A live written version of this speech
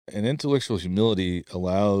And intellectual humility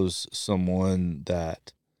allows someone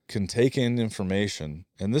that can take in information,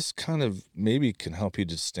 and this kind of maybe can help you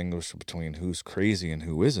distinguish between who's crazy and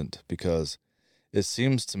who isn't, because it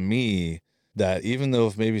seems to me that even though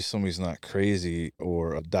if maybe somebody's not crazy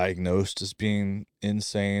or diagnosed as being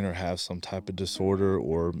insane or have some type of disorder,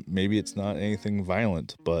 or maybe it's not anything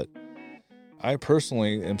violent, but I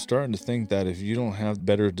personally am starting to think that if you don't have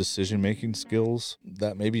better decision-making skills,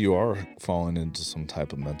 that maybe you are falling into some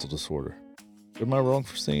type of mental disorder. Am I wrong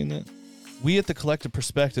for saying that? We at the Collective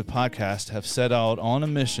Perspective podcast have set out on a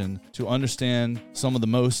mission to understand some of the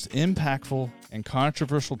most impactful and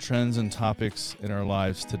controversial trends and topics in our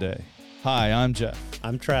lives today. Hi, I'm Jeff.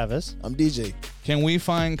 I'm Travis. I'm DJ. Can we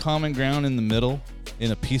find common ground in the middle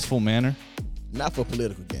in a peaceful manner? Not for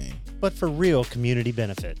political gain, but for real community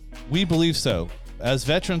benefit. We believe so. As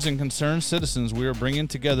veterans and concerned citizens, we are bringing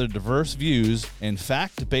together diverse views and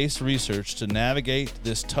fact-based research to navigate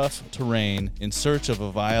this tough terrain in search of a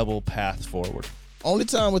viable path forward. Only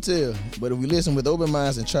time will tell, but if we listen with open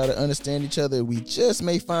minds and try to understand each other, we just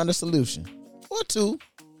may find a solution. Or two,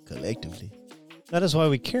 collectively. That is why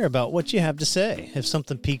we care about what you have to say. If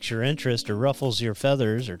something piques your interest or ruffles your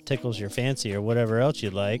feathers or tickles your fancy or whatever else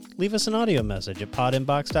you'd like, leave us an audio message at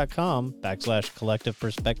podinbox.com/Collective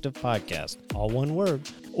Perspective Podcast, all one word,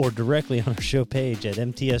 or directly on our show page at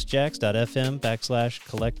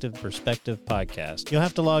mtsjax.fm/Collective Perspective Podcast. You'll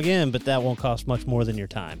have to log in, but that won't cost much more than your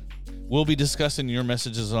time. We'll be discussing your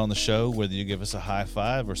messages on the show, whether you give us a high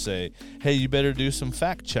five or say, hey, you better do some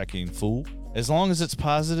fact checking, fool. As long as it's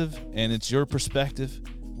positive and it's your perspective,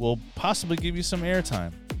 we'll possibly give you some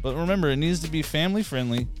airtime. But remember, it needs to be family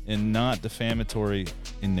friendly and not defamatory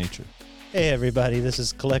in nature. Hey everybody, this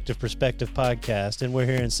is Collective Perspective Podcast, and we're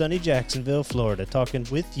here in sunny Jacksonville, Florida, talking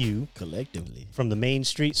with you Collectively. from the Main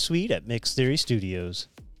Street Suite at Mixed Theory Studios.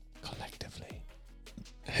 Collectively.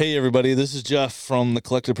 Hey everybody, this is Jeff from the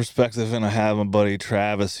Collective Perspective, and I have my buddy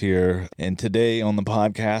Travis here. And today on the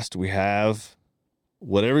podcast, we have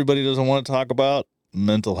what everybody doesn't want to talk about: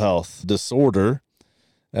 mental health disorder,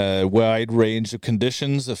 a wide range of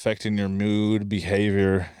conditions affecting your mood,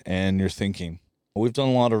 behavior, and your thinking. We've done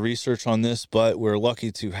a lot of research on this, but we're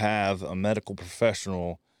lucky to have a medical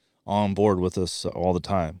professional on board with us all the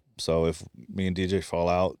time. So if me and DJ fall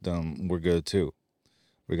out, then we're good too.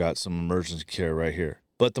 We got some emergency care right here.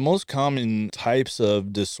 But the most common types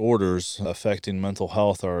of disorders affecting mental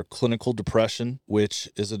health are clinical depression, which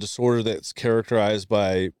is a disorder that's characterized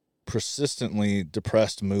by persistently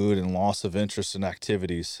depressed mood and loss of interest in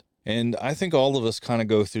activities. And I think all of us kind of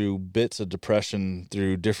go through bits of depression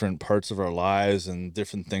through different parts of our lives and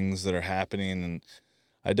different things that are happening. And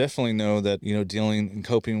I definitely know that, dealing and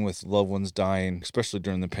coping with loved ones dying, especially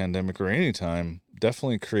during the pandemic or any time,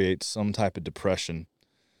 definitely creates some type of depression.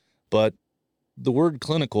 But the word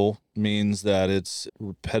clinical means that it's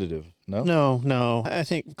repetitive, no? No. I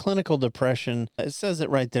think clinical depression, it says it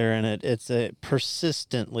right there in it. It's a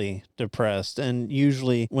persistently depressed. And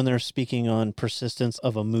usually when they're speaking on persistence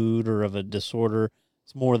of a mood or of a disorder,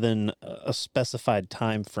 it's more than a specified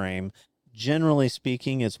time frame. Generally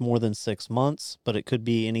speaking, it's more than 6 months, but it could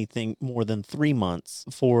be anything more than 3 months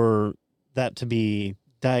for that to be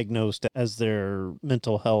diagnosed as their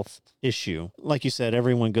mental health issue. Like you said,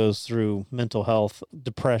 everyone goes through mental health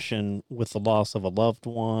depression with the loss of a loved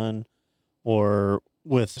one, or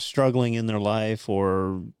with struggling in their life,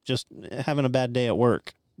 or just having a bad day at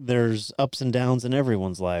work. There's ups and downs in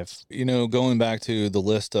everyone's life. Going back to the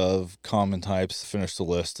list of common types, finish the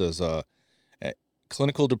list as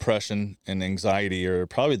clinical depression and anxiety are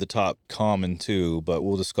probably the top common two, but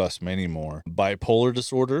we'll discuss many more. Bipolar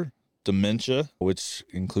disorder, dementia, which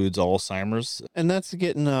includes Alzheimer's. And that's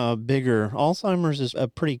getting bigger. Alzheimer's is a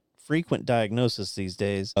pretty frequent diagnosis these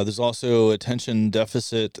days. There's also attention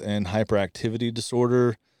deficit and hyperactivity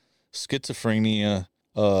disorder, schizophrenia,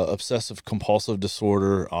 obsessive compulsive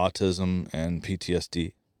disorder, autism, and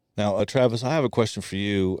PTSD. Now, Travis, I have a question for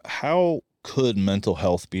you. How could mental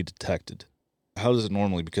health be detected? How does it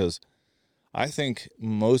normally? Because I think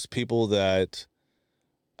most people that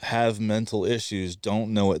have mental issues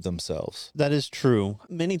don't know it themselves. That is true.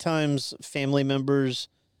 Many times family members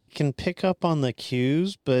can pick up on the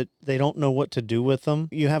cues, but they don't know what to do with them.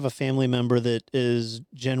 You have a family member that is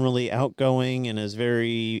generally outgoing and is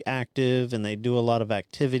very active, and they do a lot of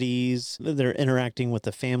activities. They're interacting with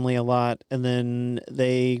the family a lot, and then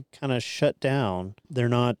they kind of shut down. They're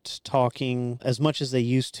not talking as much as they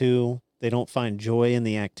used to. They don't find joy in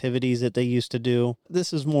the activities that they used to do.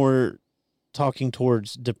 This is more talking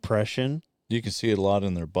towards depression. You can see it a lot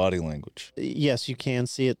in their body language. Yes, you can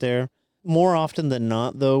see it there. More often than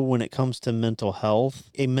not, though, when it comes to mental health,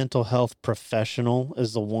 a mental health professional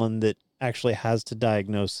is the one that actually has to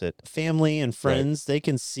diagnose it. Family and friends, they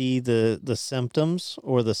can see the symptoms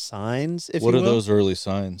or the signs, if What you are will. those early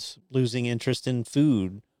signs? Losing interest in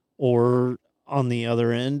food, or on the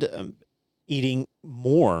other end, eating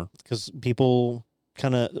more, because people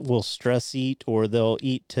kind of will stress eat, or they'll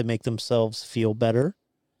eat to make themselves feel better.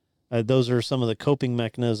 Those are some of the coping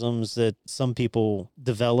mechanisms that some people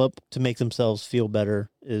develop to make themselves feel better,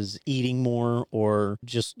 is eating more or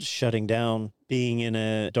just shutting down, being in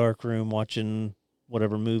a dark room watching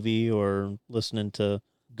whatever movie or listening to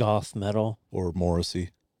goth metal. Or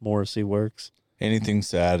Morrissey? Morrissey works. Anything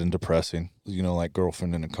sad and depressing, like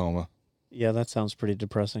Girlfriend in a Coma. Yeah, that sounds pretty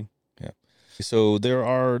depressing. Yeah. So there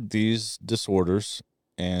are these disorders,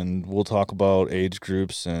 and we'll talk about age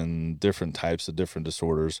groups and different types of different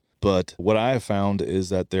disorders. But what I have found is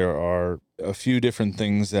that there are a few different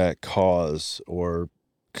things that cause or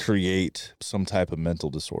create some type of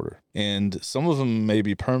mental disorder. And some of them may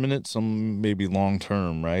be permanent, some may be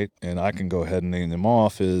long-term, right? And I can go ahead and name them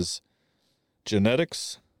off: is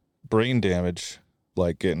genetics, brain damage,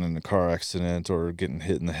 like getting in a car accident or getting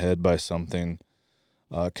hit in the head by something,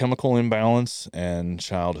 chemical imbalance, and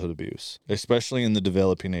childhood abuse, especially in the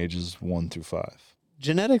developing ages 1 through 5.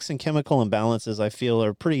 Genetics and chemical imbalances, I feel,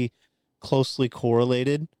 are pretty closely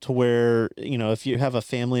correlated, to where, if you have a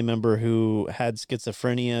family member who had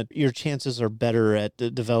schizophrenia, your chances are better at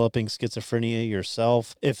developing schizophrenia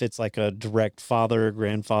yourself if it's like a direct father,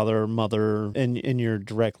 grandfather, mother in your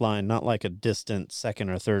direct line, not like a distant second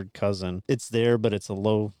or third cousin. It's there, but it's a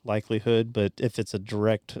low likelihood. But if it's a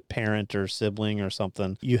direct parent or sibling or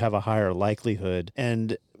something, you have a higher likelihood.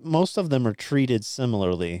 And most of them are treated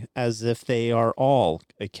similarly, as if they are all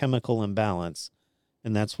a chemical imbalance.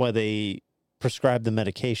 And that's why they prescribe the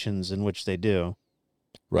medications in which they do.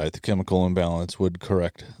 Right. The chemical imbalance would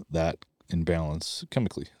correct that imbalance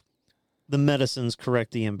chemically. The medicines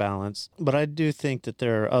correct the imbalance. But I do think that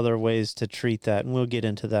there are other ways to treat that, and we'll get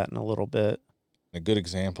into that in a little bit. A good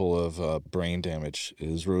example of brain damage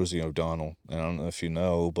is Rosie O'Donnell. And I don't know if you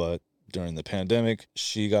know, but during the pandemic,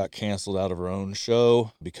 she got canceled out of her own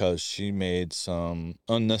show because she made some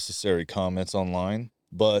unnecessary comments online.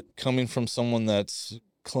 But coming from someone that's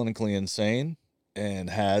clinically insane and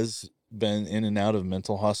has been in and out of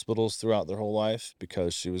mental hospitals throughout their whole life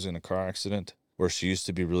because she was in a car accident where she used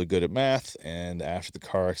to be really good at math, and after the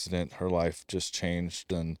car accident, her life just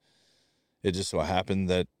changed. And it just so happened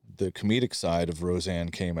that the comedic side of Roseanne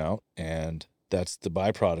came out, and that's the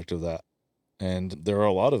byproduct of that. And there are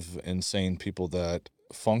a lot of insane people that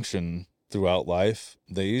function throughout life.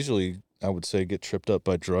 They usually, I would say, get tripped up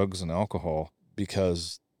by drugs and alcohol,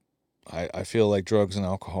 because I feel like drugs and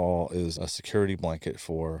alcohol is a security blanket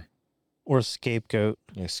for, or a scapegoat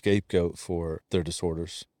for their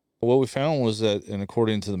disorders. What we found was that, and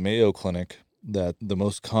according to the Mayo Clinic, that the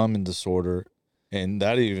most common disorder, and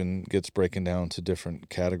that even gets broken down to different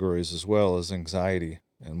categories as well, as anxiety.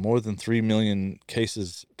 And more than 3 million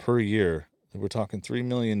cases per year. We're talking 3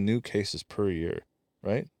 million new cases per year,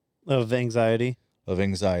 right? of anxiety. Of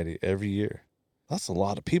anxiety every year. That's a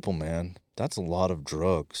lot of people, man. That's a lot of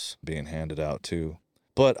drugs being handed out too.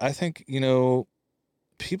 But I think,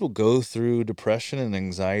 people go through depression and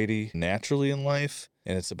anxiety naturally in life,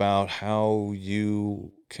 and it's about how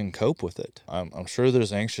you can cope with it. I'm sure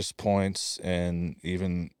there's anxious points, and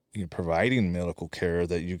even providing medical care,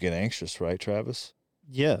 that you get anxious, right, Travis?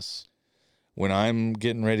 Yes. When I'm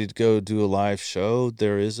getting ready to go do a live show,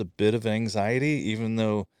 there is a bit of anxiety, even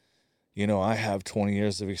though, I have 20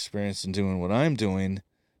 years of experience in doing what I'm doing.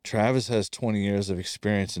 Travis has 20 years of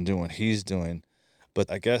experience in doing what he's doing. But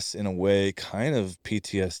I guess in a way, kind of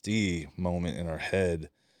PTSD moment in our head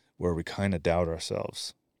where we kind of doubt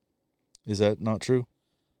ourselves. Is that not true?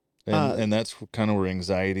 And that's kind of where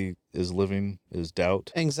anxiety is living, is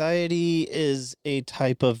doubt. Anxiety is a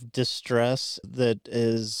type of distress that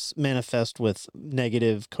is manifest with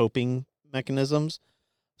negative coping mechanisms.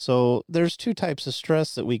 So there's two types of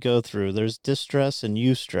stress that we go through. There's distress and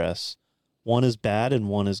eustress. One is bad and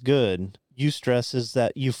one is good. Eustress is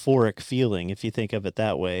that euphoric feeling, if you think of it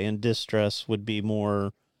that way, and distress would be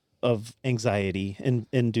more of anxiety and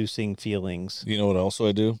inducing feelings. You know what else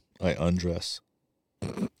I do? I undress.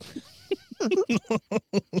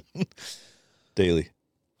 Daily.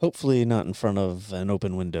 Hopefully not in front of an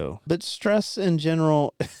open window. But stress in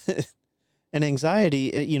general and anxiety,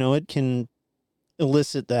 it can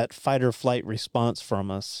elicit that fight or flight response from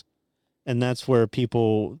us. And that's where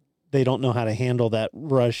people, they don't know how to handle that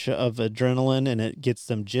rush of adrenaline, and it gets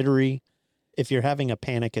them jittery. If you're having a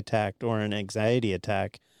panic attack or an anxiety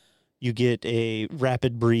attack, You get a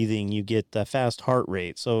rapid breathing, you get the fast heart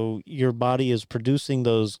rate. So your body is producing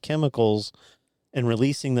those chemicals and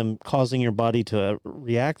releasing them, causing your body to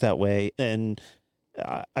react that way. And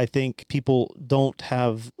I think people don't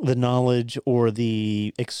have the knowledge or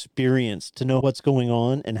the experience to know what's going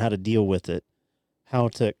on and how to deal with it, how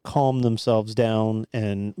to calm themselves down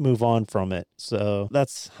and move on from it. So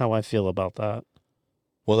that's how I feel about that.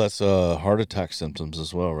 Well, that's heart attack symptoms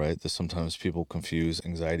as well, right? That sometimes people confuse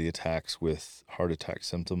anxiety attacks with heart attack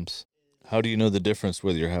symptoms. How do you know the difference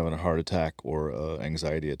whether you're having a heart attack or an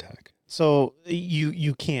anxiety attack? So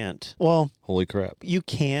you can't. Well, Holy crap. you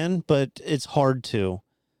can, but it's hard to.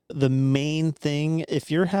 The main thing,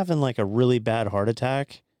 if you're having like a really bad heart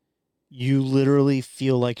attack, you literally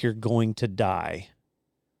feel like you're going to die.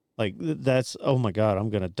 Like that's, oh my God, I'm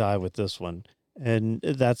going to die with this one. And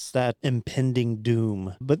that's that impending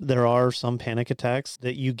doom. But there are some panic attacks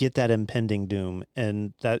that you get that impending doom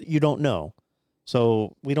and that you don't know.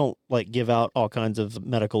 So we don't like give out all kinds of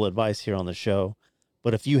medical advice here on the show.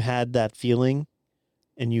 But if you had that feeling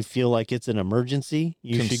and you feel like it's an emergency,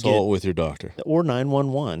 you should Consult with your doctor. or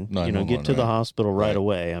 911, get to the right. hospital right Right.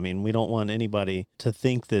 away. I mean, we don't want anybody to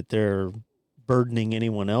think that they're burdening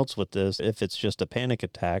anyone else with this. If it's just a panic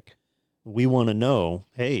attack, we want to know,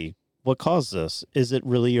 hey, what caused this? Is it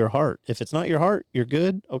really your heart? If it's not your heart, you're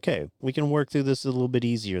good. Okay, we can work through this a little bit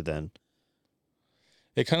easier then.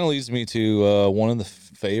 It kind of leads me to one of the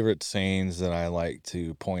favorite sayings that I like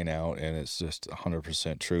to point out, and it's just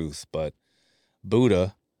 100% truth. But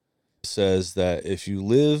Buddha says that if you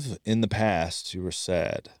live in the past, you are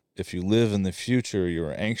sad. If you live in the future, you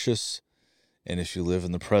are anxious. And if you live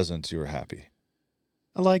in the present, you are happy.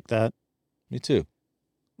 I like that. Me too.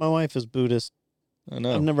 My wife is Buddhist. I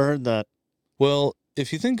know. I've never heard that. Well,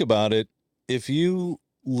 if you think about it, if you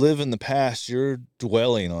live in the past, you're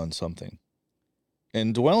dwelling on something.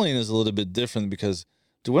 And dwelling is a little bit different because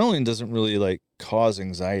dwelling doesn't really like cause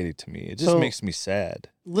anxiety to me. It just makes me sad.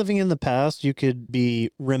 Living in the past, you could be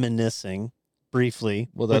reminiscing briefly,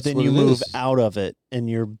 Well, but that's then what you it move is. out of it and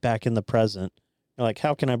you're back in the present. You're like,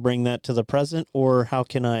 how can I bring that to the present, or how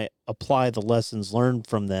can I apply the lessons learned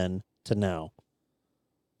from then to now?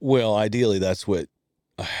 Well, ideally, that's what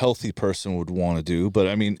a healthy person would want to do. But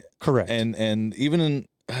I mean, Correct. and even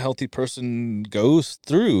a healthy person goes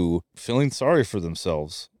through feeling sorry for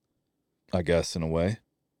themselves, I guess, in a way.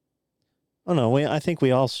 Oh no, I think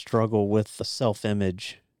we all struggle with the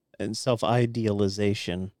self-image and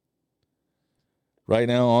self-idealization. Right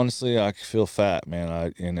now, honestly, I feel fat,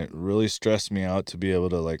 man. And it really stressed me out to be able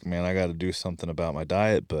to like, man, I got to do something about my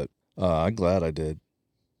diet. But I'm glad I did.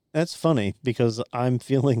 That's funny because I'm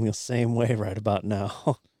feeling the same way right about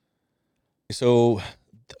now. So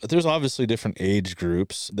there's obviously different age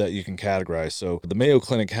groups that you can categorize. So the Mayo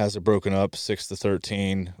Clinic has it broken up 6 to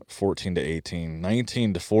 13, 14 to 18,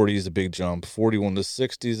 19 to 40 is a big jump, 41 to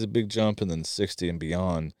 60 is a big jump, and then 60 and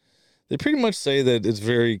beyond. They pretty much say that it's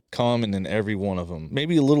very common in every one of them.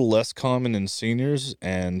 Maybe a little less common in seniors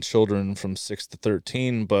and children from 6 to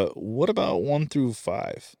 13, but what about 1 through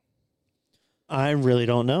 5? I really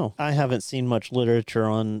don't know. I haven't seen much literature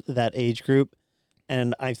on that age group.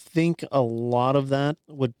 And I think a lot of that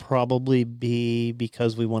would probably be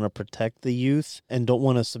because we want to protect the youth and don't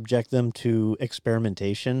want to subject them to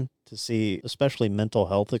experimentation to see, especially mental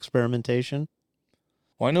health experimentation.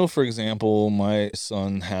 Well, I know, for example, my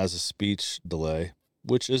son has a speech delay,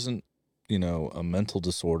 which isn't, a mental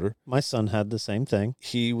disorder. My son had the same thing.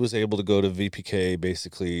 He was able to go to VPK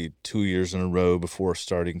basically 2 years in a row before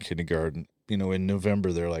starting kindergarten. In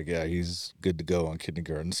November, they're like, yeah, he's good to go on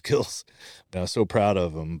kindergarten skills. And I was so proud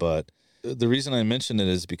of him. But the reason I mention it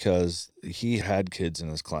is because he had kids in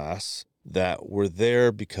his class that were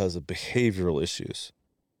there because of behavioral issues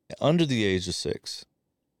under the age of 6.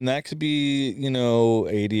 And that could be,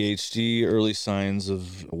 ADHD, early signs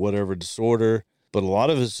of whatever disorder. But a lot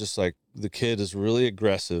of it's just like the kid is really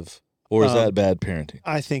aggressive. Or is that bad parenting?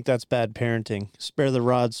 I think that's bad parenting. Spare the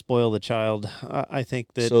rod, spoil the child. I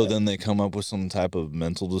think that... So then they come up with some type of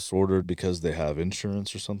mental disorder because they have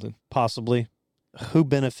insurance or something? Possibly. Who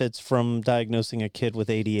benefits from diagnosing a kid with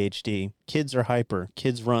ADHD? Kids are hyper.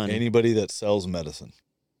 Kids run. Anybody that sells medicine.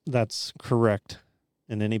 That's correct.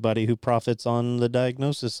 And anybody who profits on the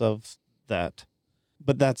diagnosis of that.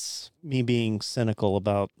 But that's me being cynical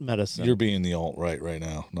about medicine. You're being the alt-right right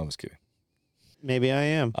now. No, I'm just kidding. Maybe I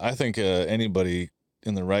am. I think anybody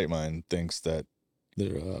in their right mind thinks that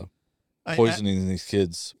they're poisoning these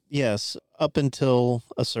kids. Yes, up until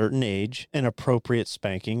a certain age, an appropriate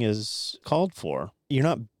spanking is called for. You're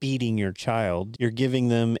not beating your child. You're giving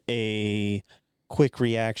them a quick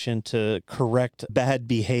reaction to correct bad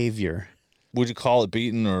behavior. Would you call it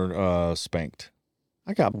beaten or spanked?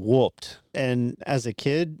 I got whooped. And as a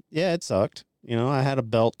kid, yeah, it sucked. You know, I had a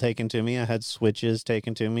belt taken to me. I had switches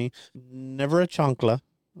taken to me. Never a chancla.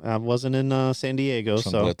 I wasn't in San Diego.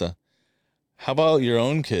 Something like that. How about your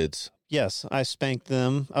own kids? Yes, I spanked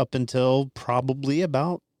them up until probably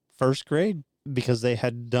about first grade because they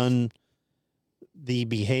had done the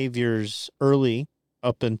behaviors early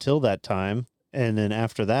up until that time. And then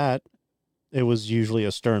after that, it was usually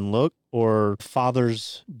a stern look or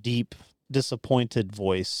father's deep, disappointed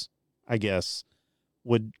voice, I guess,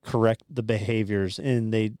 would correct the behaviors,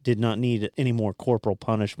 and they did not need any more corporal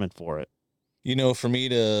punishment for it. You know, for me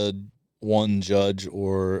to judge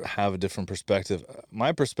or have a different perspective,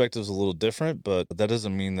 my perspective is a little different, but that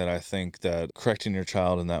doesn't mean that I think that correcting your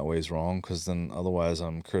child in that way is wrong, because then otherwise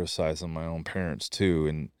I'm criticizing my own parents too.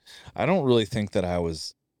 And I don't really think that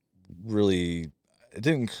it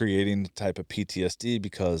didn't create any type of PTSD,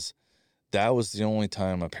 because that was the only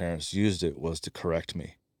time my parents used it, was to correct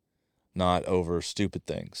me, not over stupid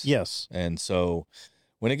things. Yes. And so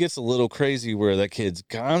when it gets a little crazy where that kid's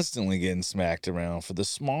constantly getting smacked around for the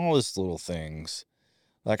smallest little things,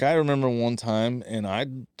 like I remember one time, and I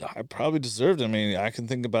probably deserved it. I mean, I can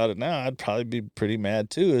think about it now. I'd probably be pretty mad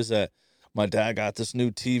too, is that my dad got this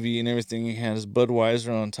new TV and everything. He had his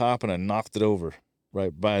Budweiser on top, and I knocked it over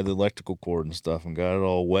right by the electrical cord and stuff and got it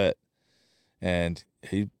all wet. And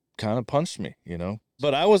he kind of punched me, you know.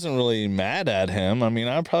 But I wasn't really mad at him. I mean,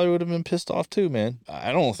 I probably would have been pissed off too, man.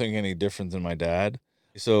 I don't think any different than my dad.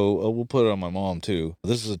 So we'll put it on my mom too.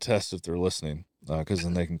 This is a test if they're listening, because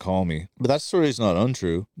then they can call me. But that story is not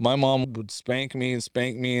untrue. My mom would spank me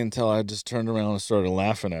until I just turned around and started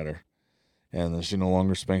laughing at her. And then she no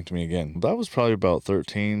longer spanked me again. That was probably about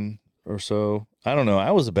 13 or so. I don't know.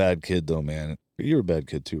 I was a bad kid though, man. You were a bad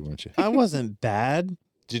kid too, weren't you? I wasn't bad.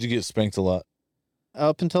 Did you get spanked a lot?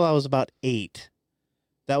 Up until I was about 8.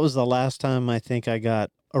 That was the last time I think I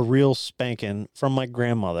got a real spanking from my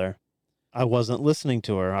grandmother. I wasn't listening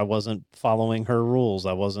to her. I wasn't following her rules.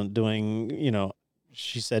 I wasn't doing,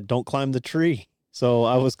 she said, don't climb the tree. So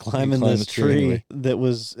I was climbing this tree anyway. It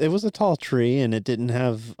was a tall tree, and it didn't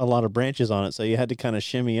have a lot of branches on it. So you had to kind of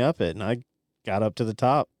shimmy up it. And I got up to the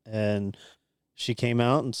top, and she came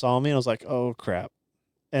out and saw me, and I was like, oh crap.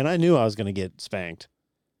 And I knew I was going to get spanked.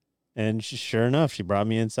 And sure enough, she brought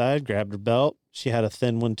me inside, grabbed her belt. She had a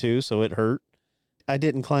thin one too, so it hurt. I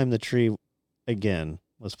didn't climb the tree again.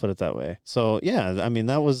 Let's put it that way. So, yeah, I mean,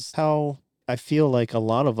 that was how I feel like a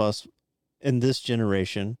lot of us in this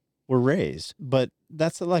generation were raised. But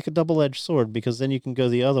that's like a double-edged sword, because then you can go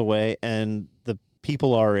the other way, and the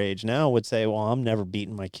people our age now would say, well, I'm never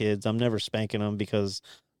beating my kids. I'm never spanking them because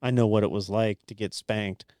I know what it was like to get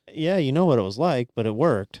spanked. Yeah, you know what it was like, but it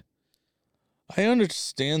worked. I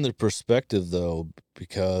understand the perspective, though,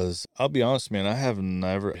 because I'll be honest, man, I have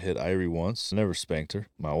never hit Irie once, never spanked her,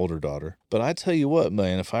 my older daughter. But I tell you what,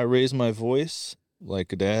 man, if I raise my voice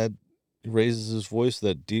like a dad raises his voice,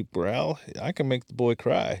 that deep growl, I can make the boy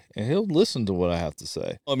cry, and he'll listen to what I have to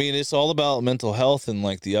say. I mean, it's all about mental health and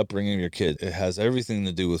like the upbringing of your kid. It has everything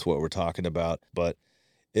to do with what we're talking about. But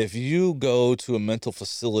if you go to a mental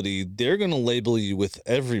facility, they're going to label you with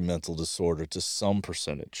every mental disorder to some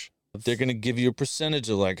percentage. They're going to give you a percentage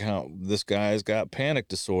of like how this guy's got panic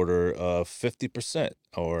disorder of 50%,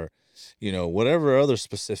 or, whatever other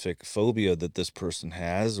specific phobia that this person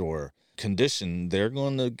has or condition. They're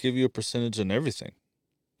going to give you a percentage on everything.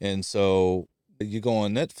 And so you go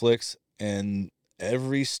on Netflix, and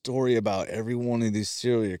every story about every one of these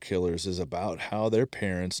serial killers is about how their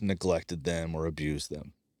parents neglected them or abused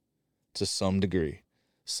them to some degree.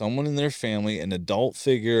 Someone in their family, an adult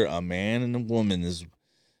figure, a man and a woman, is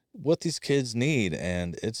what these kids need.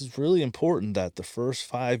 And it's really important that the first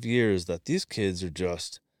 5 years that these kids are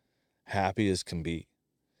just happy as can be.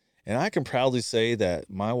 And I can proudly say that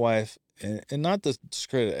my wife, and not to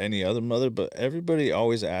discredit any other mother, but everybody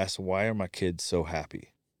always asks, why are my kids so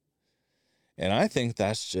happy? And I think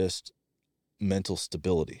that's just mental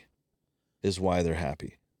stability is why they're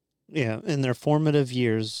happy. Yeah, in their formative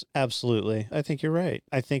years, absolutely. I think you're right.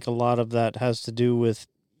 I think a lot of that has to do with,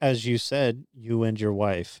 as you said, you and your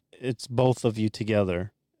wife. It's both of you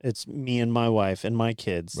together. It's me and my wife and my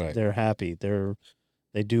kids. Right. They're happy.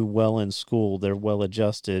 They do well in school. They're well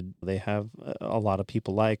adjusted. They have a lot of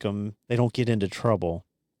people like them. They don't get into trouble.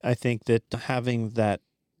 I think that having that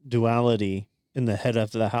duality in the head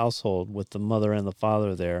of the household with the mother and the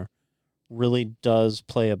father there really does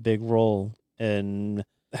play a big role in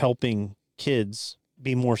helping kids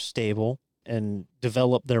be more stable and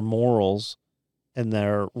develop their morals and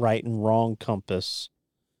their right and wrong compass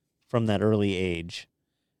from that early age.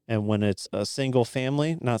 And when it's a single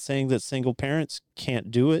family, not saying that single parents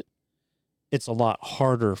can't do it, it's a lot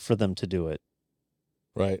harder for them to do it.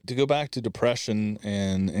 Right. To go back to depression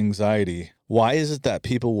and anxiety, why is it that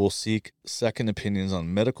people will seek second opinions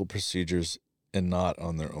on medical procedures and not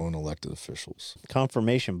on their own elected officials?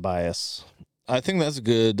 Confirmation bias. I think that's a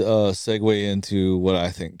good segue into what I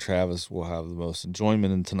think Travis will have the most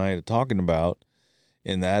enjoyment in tonight of talking about,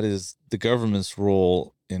 and that is the government's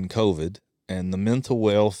role in COVID and the mental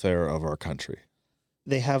welfare of our country.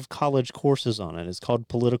 They have college courses on it. It's called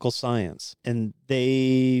political science, and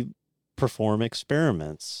they perform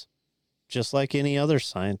experiments just like any other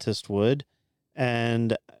scientist would.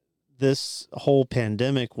 And this whole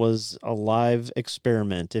pandemic was a live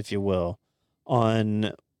experiment, if you will,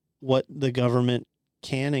 on what the government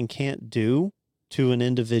can and can't do to an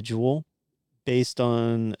individual based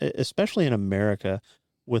on, especially in America,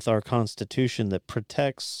 with our Constitution that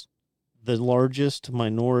protects the largest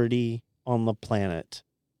minority on the planet,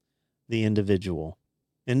 the individual.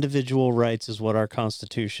 Individual rights is what our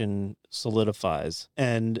Constitution solidifies.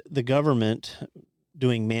 And the government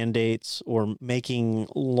doing mandates or making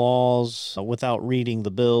laws without reading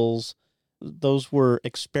the bills, those were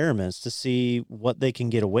experiments to see what they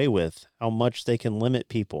can get away with, how much they can limit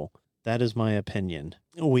people. That is my opinion.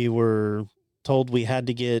 We were told we had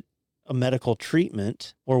to get a medical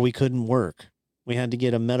treatment or we couldn't work. We had to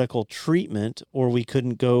get a medical treatment or we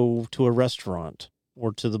couldn't go to a restaurant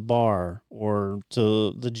or to the bar or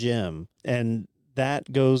to the gym. And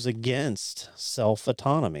that goes against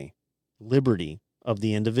self-autonomy, liberty of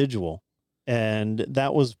the individual. And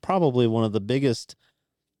that was probably one of the biggest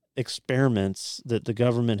experiments that the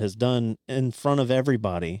government has done in front of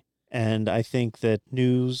everybody. And I think that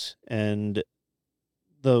news and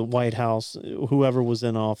the White House, whoever was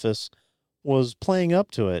in office, was playing up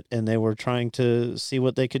to it, and they were trying to see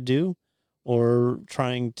what they could do or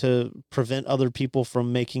trying to prevent other people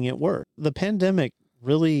from making it work. The pandemic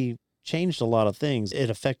really changed a lot of things. It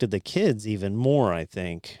affected the kids even more, I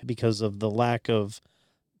think, because of the lack of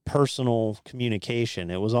personal communication.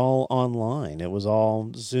 It was all online. It was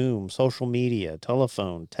all Zoom, social media,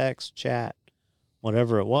 telephone, text, chat,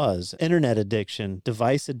 whatever it was. Internet addiction,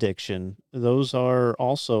 device addiction, those are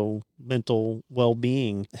also mental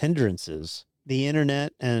well-being hindrances. The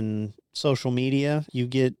internet and social media, you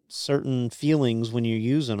get certain feelings when you're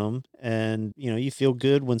using them, and you feel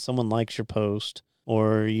good when someone likes your post,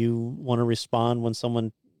 or you want to respond when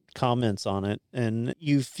someone comments on it, and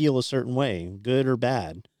you feel a certain way, good or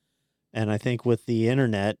bad. And I think with the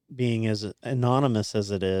internet being as anonymous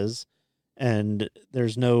as it is, and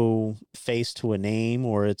there's no face to a name,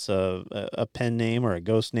 or it's a pen name or a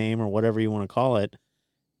ghost name or whatever you want to call it,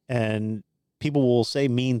 and people will say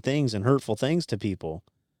mean things and hurtful things to people,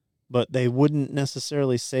 but they wouldn't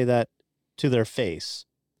necessarily say that to their face.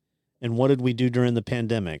 And what did we do during the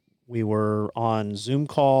pandemic? We were on Zoom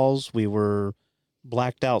calls. We were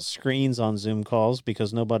blacked out screens on Zoom calls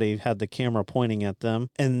because nobody had the camera pointing at them.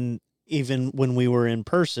 And even when we were in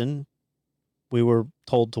person, we were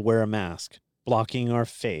told to wear a mask, blocking our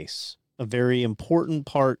face. A very important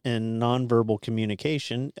part in nonverbal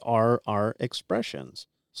communication are our expressions.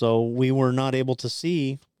 So we were not able to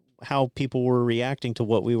see how people were reacting to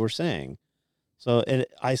what we were saying. So it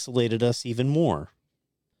isolated us even more.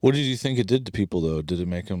 What did you think it did to people, though? Did it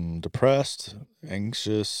make them depressed,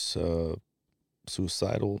 anxious,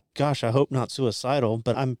 suicidal? Gosh, I hope not suicidal,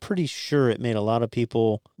 but I'm pretty sure it made a lot of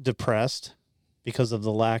people depressed because of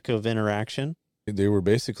the lack of interaction. They were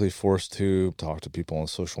basically forced to talk to people on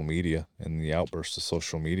social media, and the outburst of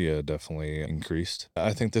social media definitely increased.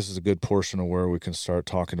 I think this is a good portion of where we can start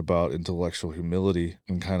talking about intellectual humility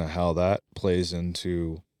and kind of how that plays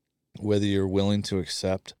into whether you're willing to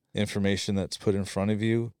accept information that's put in front of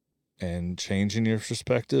you and changing your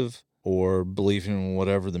perspective, or believing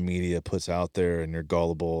whatever the media puts out there and you're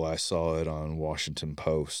gullible. I saw it on Washington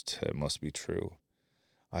Post. It must be true.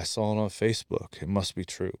 I saw it on Facebook. It must be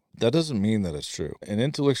true. That doesn't mean that it's true. And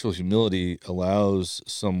intellectual humility allows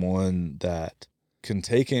someone that can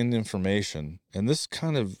take in information, and this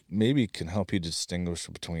kind of maybe can help you distinguish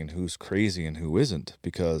between who's crazy and who isn't,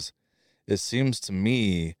 because it seems to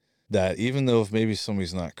me that even though if maybe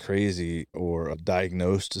somebody's not crazy or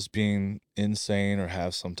diagnosed as being insane or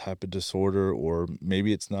have some type of disorder, or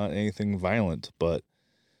maybe it's not anything violent, but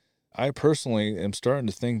I personally am starting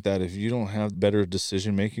to think that if you don't have better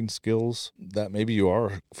decision-making skills, that maybe you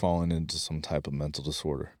are falling into some type of mental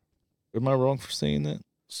disorder. Am I wrong for saying that?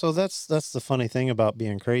 So that's the funny thing about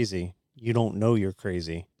being crazy. You don't know you're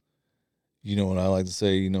crazy. You know what I like to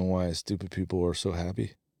say? You know why stupid people are so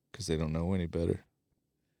happy? Because they don't know any better.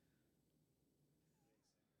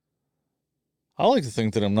 I like to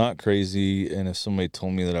think that I'm not crazy, and if somebody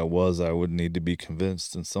told me that I was, I would need to be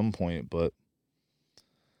convinced at some point, but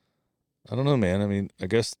I don't know, man. I mean, I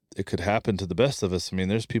guess it could happen to the best of us. I mean,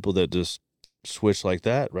 there's people that just switch like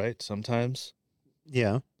that, right? Sometimes.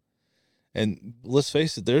 Yeah. And let's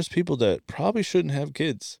face it, there's people that probably shouldn't have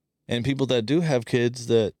kids, and people that do have kids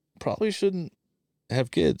that probably shouldn't have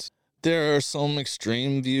kids. There are some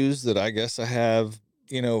extreme views that I guess I have.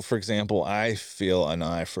 You know, for example, I feel an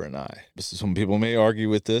eye for an eye. Some people may argue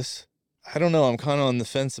with this. I don't know. I'm kind of on the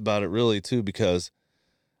fence about it really too, because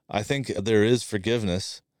I think there is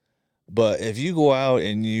forgiveness. But if you go out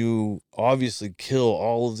and you obviously kill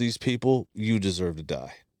all of these people, you deserve to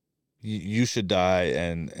die. You should die,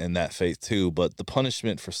 and that faith too. But the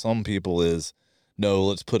punishment for some people is, no,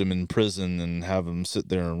 let's put them in prison and have them sit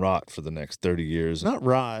there and rot for the next 30 years. Not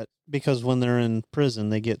rot, because when they're in prison,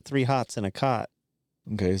 they get 3 hots in a cot.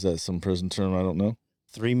 Okay, is that some prison term? I don't know.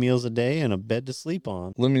 3 meals a day and a bed to sleep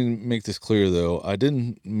on. Let me make this clear, though. I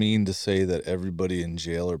didn't mean to say that everybody in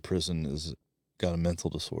jail or prison is got a mental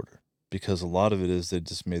disorder, because a lot of it is they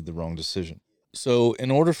just made the wrong decision. So in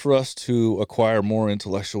order for us to acquire more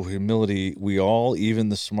intellectual humility, we all, even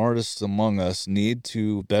the smartest among us, need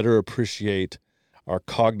to better appreciate our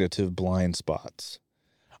cognitive blind spots.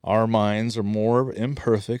 Our minds are more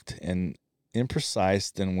imperfect and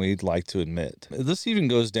imprecise than we'd like to admit. This even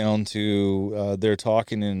goes down to they're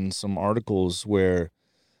talking in some articles where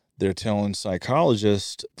they're telling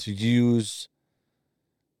psychologists to use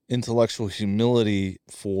intellectual humility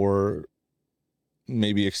for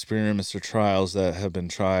maybe experiments or trials that have been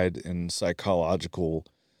tried in psychological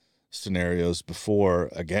scenarios before.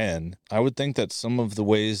 Again, I would think that some of the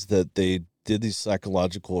ways that they did these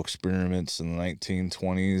psychological experiments in the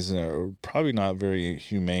 1920s are probably not very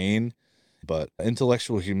humane. But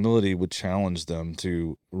intellectual humility would challenge them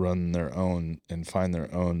to run their own and find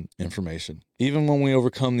their own information. Even when we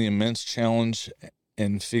overcome the immense challenge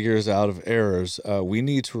and figures out of errors, we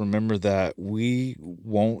need to remember that we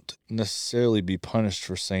won't necessarily be punished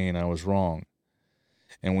for saying I was wrong.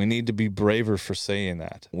 And we need to be braver for saying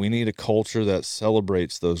that. We need a culture that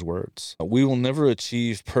celebrates those words. We will never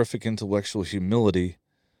achieve perfect intellectual humility,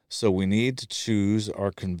 so we need to choose our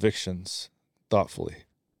convictions thoughtfully.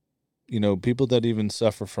 You know, people that even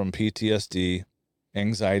suffer from PTSD,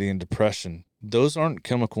 anxiety, and depression, those aren't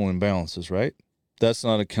chemical imbalances, right? That's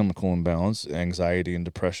not a chemical imbalance, anxiety and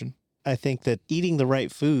depression. I think that eating the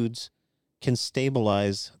right foods can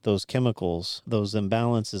stabilize those chemicals, those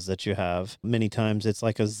imbalances that you have. Many times it's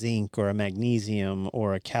like a zinc or a magnesium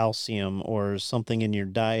or a calcium or something in your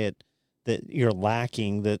diet that you're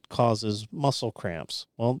lacking that causes muscle cramps.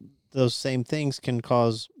 Well, those same things can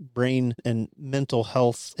cause brain and mental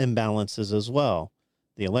health imbalances as well.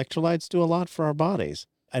 The electrolytes do a lot for our bodies.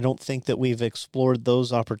 I don't think that we've explored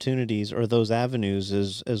those opportunities or those avenues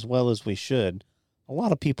as well as we should. A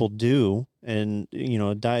lot of people do. And, you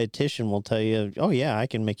know, a dietitian will tell you, oh, yeah, I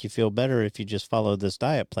can make you feel better if you just follow this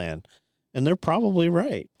diet plan. And they're probably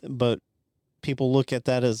right. But people look at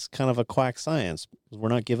that as kind of a quack science. We're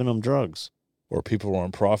not giving them drugs. Or people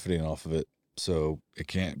aren't profiting off of it, so it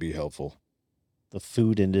can't be helpful. The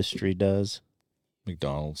food industry does.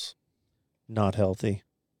 McDonald's. Not healthy.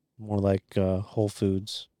 More like Whole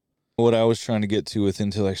Foods. What I was trying to get to with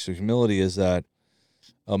intellectual humility is that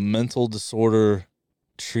a mental disorder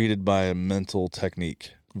treated by a mental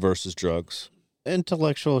technique versus drugs.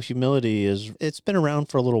 Intellectual humility it's been around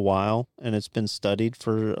for a little while and it's been studied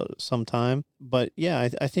for some time. But yeah,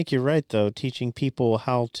 I think you're right, though, teaching people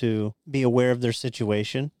how to be aware of their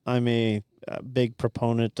situation. I'm a big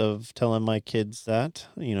proponent of telling my kids that,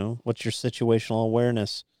 you know, what's your situational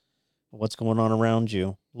awareness? What's going on around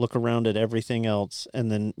you? Look around at everything else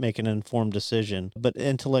and then make an informed decision. But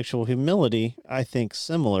intellectual humility, I think,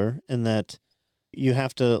 similar in that you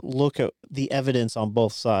have to look at the evidence on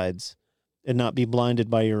both sides and not be blinded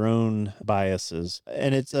by your own biases.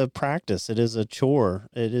 And it's a practice. It is a chore.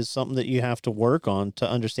 It is something that you have to work on to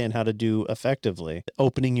understand how to do effectively.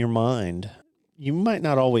 Opening your mind. You might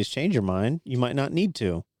not always change your mind. You might not need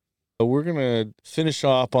to. We're going to finish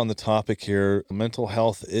up on the topic here. Mental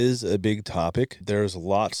health is a big topic. There's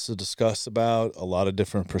lots to discuss about, a lot of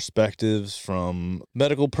different perspectives from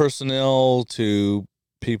medical personnel to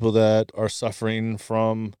people that are suffering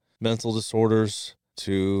from mental disorders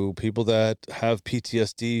to people that have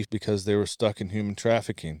PTSD because they were stuck in human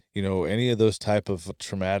trafficking. You know, any of those type of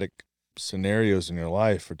traumatic scenarios in your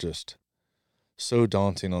life are just so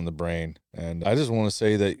daunting on the brain. And I just want to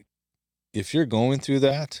say that if you're going through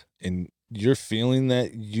that and you're feeling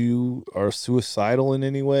that you are suicidal in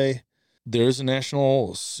any way, there's a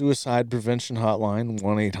national suicide prevention hotline,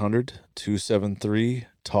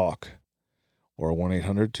 1-800-273-TALK. or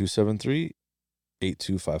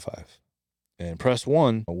 1-800-273-8255. And press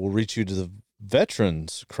 1 will reach you to the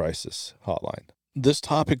Veterans Crisis Hotline. This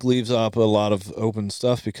topic leaves up a lot of open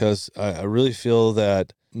stuff because I really feel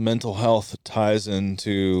that mental health ties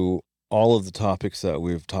into all of the topics that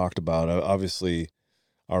we've talked about. Obviously,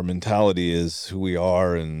 our mentality is who we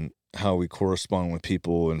are and how we correspond with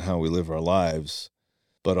people and how we live our lives.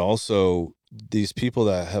 But also these people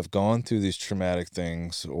that have gone through these traumatic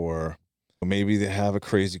things, or maybe they have a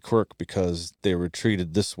crazy quirk because they were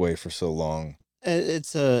treated this way for so long.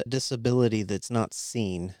 It's a disability that's not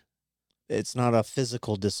seen. It's not a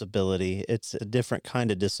physical disability. It's a different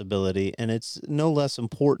kind of disability, and it's no less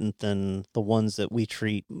important than the ones that we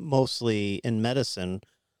treat mostly in medicine,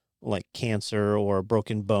 like cancer or a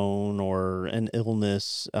broken bone or an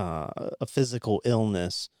illness, a physical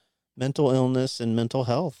illness. Mental illness and mental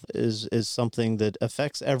health is something that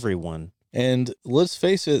affects everyone. And let's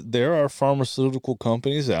face it, there are pharmaceutical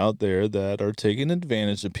companies out there that are taking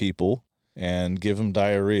advantage of people and give them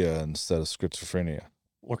diarrhea instead of schizophrenia.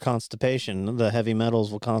 Or constipation. The heavy metals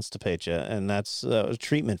will constipate you, and that's a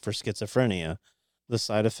treatment for schizophrenia. The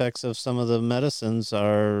side effects of some of the medicines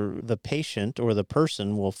are the patient or the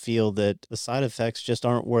person will feel that the side effects just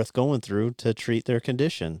aren't worth going through to treat their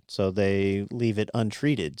condition, so they leave it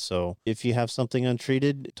untreated. So if you have something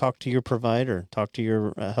untreated, talk to your provider, talk to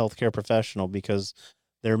your healthcare professional, because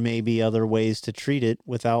there may be other ways to treat it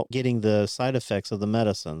without getting the side effects of the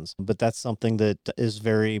medicines. But that's something that is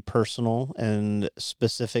very personal and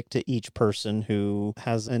specific to each person who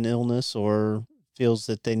has an illness or feels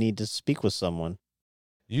that they need to speak with someone.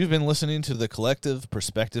 You've been listening to the Collective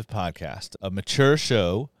Perspective Podcast, a mature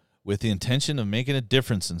show with the intention of making a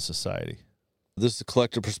difference in society. This is the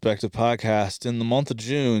Collective Perspective Podcast. In the month of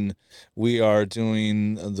June, we are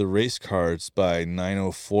doing the race cards by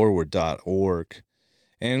 90forward.org.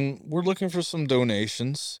 And we're looking for some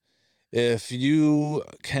donations. If you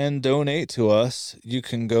can donate to us, you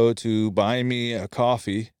can go to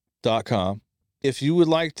buymeacoffee.com. If you would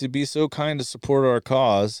like to be so kind to support our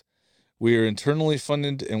cause, we are internally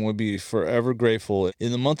funded and would be forever grateful.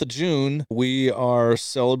 In the month of June, we are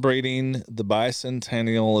celebrating the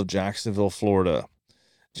bicentennial of Jacksonville, Florida.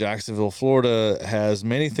 Jacksonville, Florida has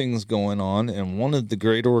many things going on, and one of the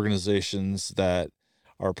great organizations that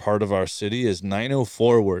are part of our city is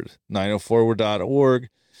 90forward. 90forward.org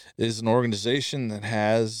is an organization that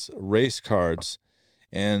has race cards,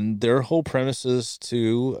 and their whole premise is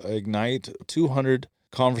to ignite 200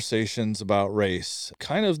 conversations about race.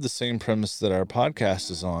 Kind of the same premise that our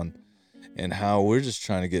podcast is on, and how we're just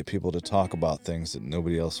trying to get people to talk about things that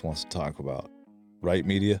nobody else wants to talk about. Right,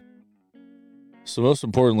 media? So most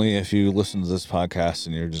importantly, if you listen to this podcast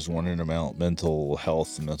and you're just wondering about mental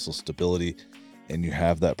health and mental stability, and you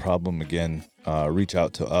have that problem again, reach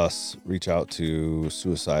out to us, reach out to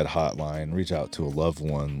Suicide Hotline, reach out to a loved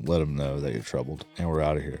one, let them know that you're troubled, and we're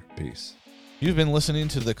out of here. Peace. You've been listening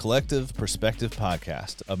to the Collective Perspective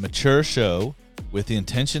Podcast, a mature show with the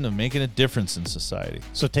intention of making a difference in society.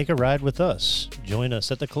 So take a ride with us. Join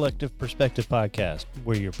us at the Collective Perspective Podcast,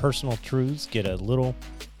 where your personal truths get a little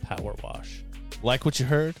power wash. Like what you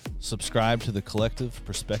heard? Subscribe to the Collective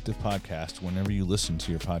Perspective Podcast whenever you listen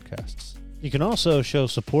to your podcasts. You can also show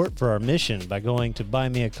support for our mission by going to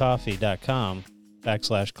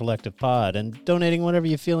buymeacoffee.com/collectivepod and donating whatever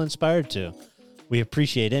you feel inspired to. We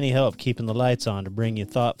appreciate any help keeping the lights on to bring you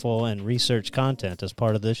thoughtful and research content as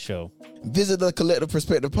part of this show. Visit the Collective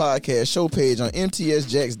Perspective Podcast show page on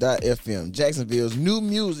mtsjax.fm, Jacksonville's new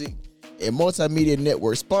music and multimedia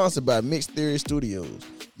network sponsored by Mixed Theory Studios.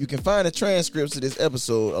 You can find the transcripts of this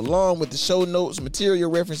episode along with the show notes, material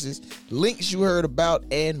references, links you heard about,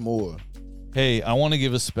 and more. Hey, I want to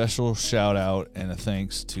give a special shout out and a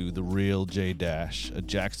thanks to The Real J Dash, a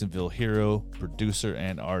Jacksonville hero, producer,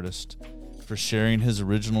 and artist, for sharing his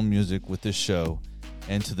original music with this show,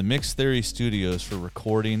 and to the Mixed Theory Studios for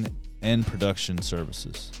recording and production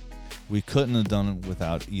services. We couldn't have done it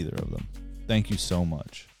without either of them. Thank you so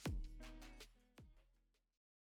much.